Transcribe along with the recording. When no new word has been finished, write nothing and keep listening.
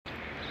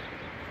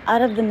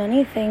Out of the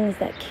many things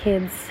that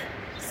kids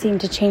seem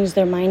to change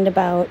their mind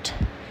about,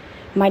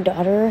 my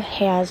daughter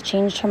has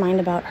changed her mind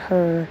about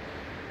her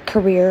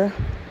career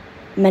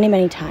many,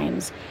 many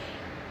times,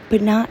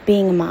 but not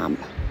being a mom.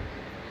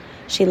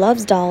 She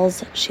loves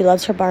dolls, she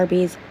loves her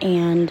Barbies,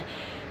 and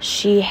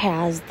she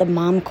has the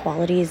mom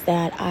qualities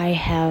that I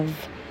have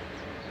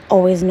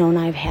always known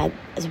I've had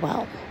as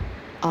well.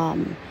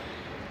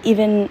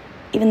 Even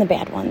the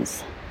bad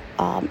ones.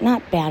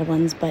 Not bad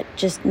ones, but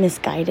just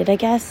misguided, I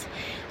guess,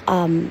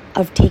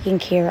 of taking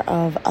care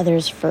of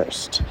others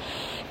first.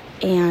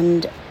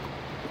 And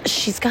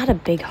she's got a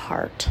big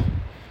heart.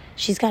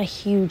 She's got a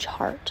huge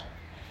heart.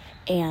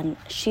 And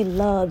she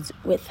loves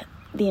with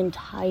the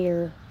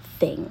entire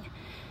thing.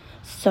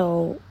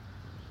 So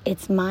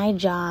it's my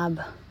job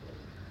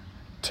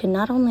to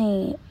not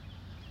only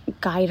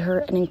guide her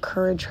and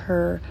encourage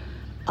her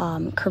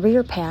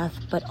career path,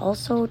 but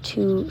also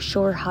to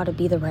show her how to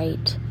be the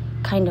right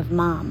kind of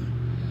mom.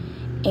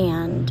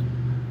 And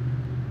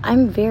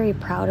I'm very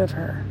proud of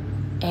her.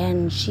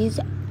 And she's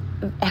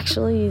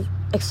actually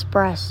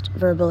expressed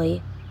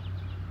verbally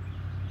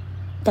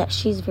that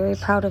she's very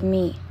proud of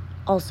me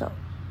also.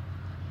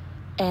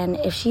 And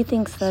if she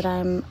thinks that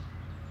I'm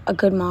a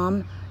good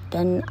mom,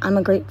 then I'm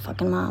a great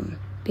fucking mom,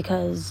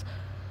 because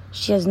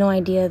she has no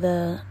idea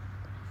the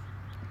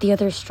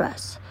other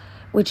stress,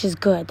 which is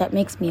good. That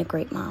makes me a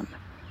great mom,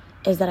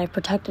 is that I've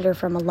protected her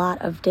from a lot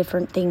of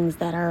different things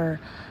that are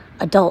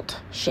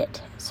adult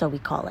shit, so we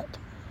call it.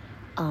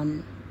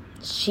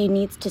 She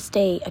needs to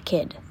stay a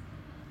kid,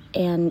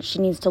 and she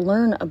needs to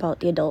learn about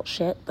the adult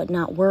shit, but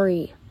not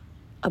worry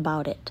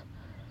about it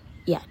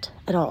yet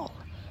at all.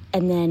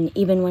 And then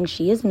even when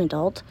she is an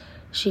adult,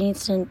 she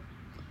needs to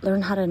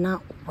learn how to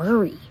not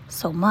worry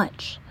so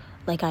much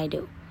like I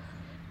do.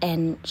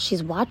 And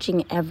she's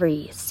watching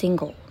every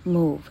single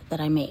move that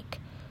I make.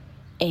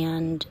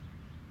 And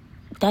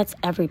that's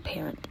every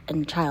parent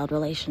and child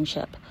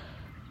relationship.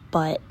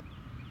 But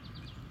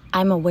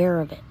I'm aware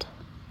of it.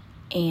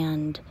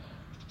 And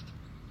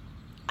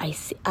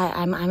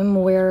I'm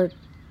aware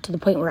to the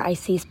point where I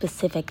see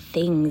specific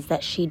things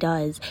that she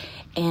does.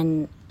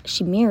 And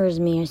she mirrors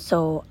me,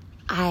 so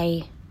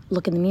I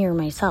look in the mirror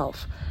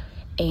myself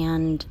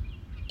and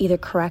either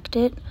correct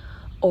it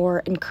or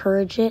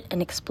encourage it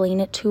and explain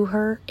it to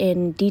her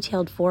in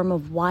detailed form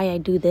of why I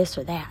do this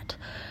or that.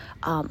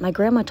 My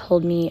grandma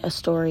told me a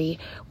story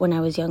when I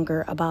was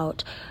younger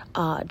about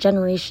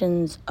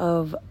generations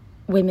of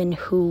women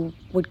who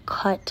would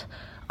cut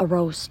a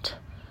roast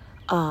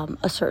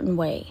a certain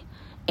way.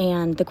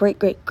 And the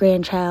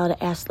great-great-grandchild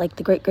asked, like,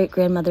 the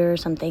great-great-grandmother or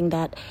something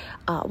that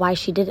why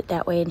she did it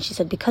that way. And she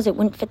said, because it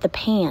wouldn't fit the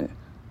pan.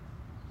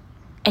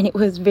 And it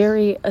was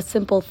a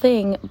simple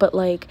thing, but,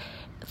 like,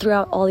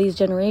 throughout all these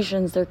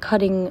generations, they're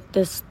cutting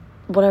this,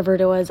 whatever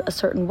it was, a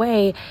certain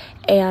way,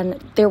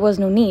 and there was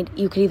no need.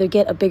 You could either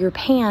get a bigger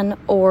pan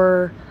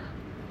or,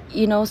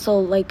 so,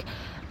 like,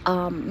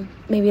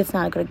 maybe it's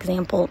not a good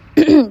example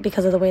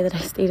because of the way that I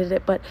stated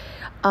it, but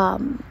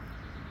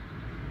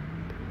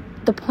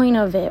the point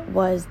of it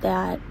was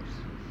that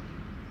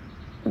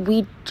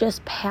we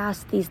just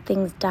pass these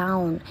things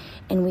down,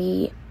 and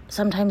we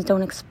sometimes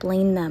don't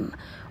explain them,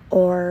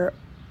 or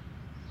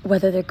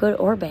whether they're good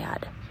or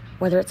bad,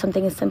 whether it's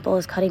something as simple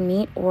as cutting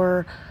meat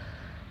or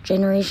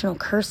generational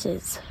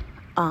curses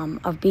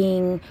of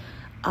being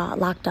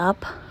locked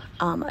up,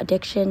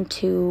 addiction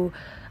to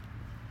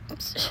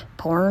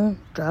porn,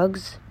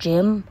 drugs,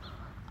 gym,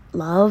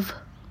 love,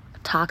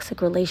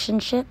 toxic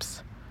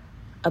relationships,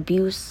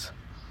 abuse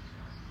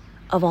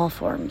of all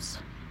forms.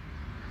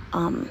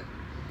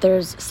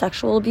 There's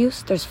sexual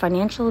abuse, there's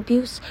financial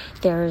abuse,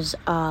 there's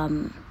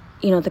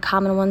the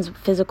common ones,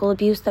 physical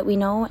abuse that we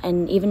know,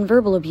 and even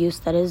verbal abuse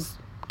that is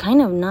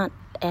kind of not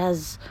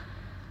as,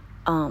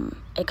 kind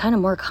of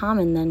more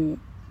common than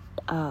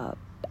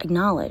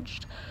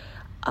acknowledged.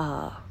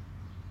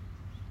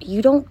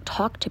 You don't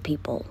talk to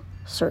people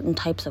certain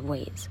types of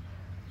ways,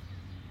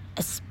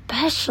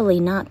 especially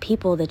not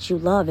people that you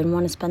love and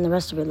want to spend the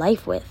rest of your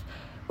life with,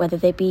 whether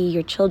they be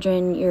your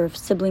children, your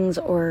siblings,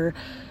 or,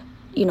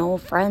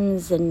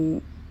 friends,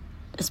 and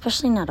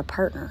especially not a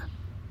partner.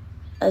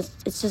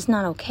 It's just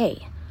not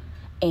okay.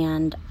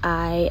 And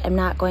I am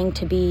not going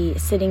to be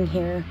sitting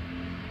here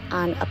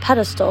on a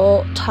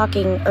pedestal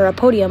talking, or a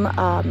podium,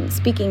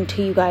 speaking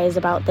to you guys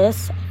about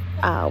this,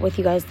 with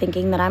you guys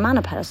thinking that I'm on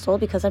a pedestal,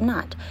 because I'm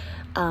not.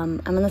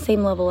 I'm on the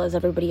same level as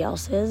everybody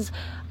else is.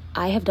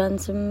 I have done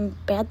some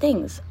bad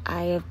things.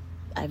 I've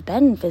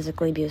been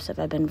physically abusive.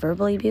 I've been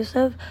verbally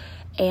abusive.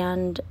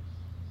 And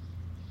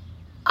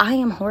I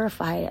am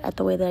horrified at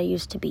the way that I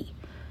used to be.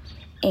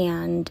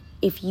 And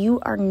if you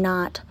are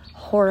not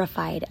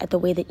horrified at the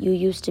way that you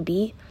used to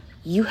be,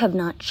 you have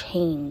not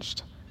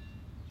changed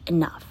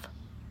enough.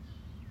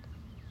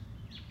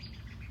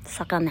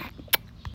 Suck on that.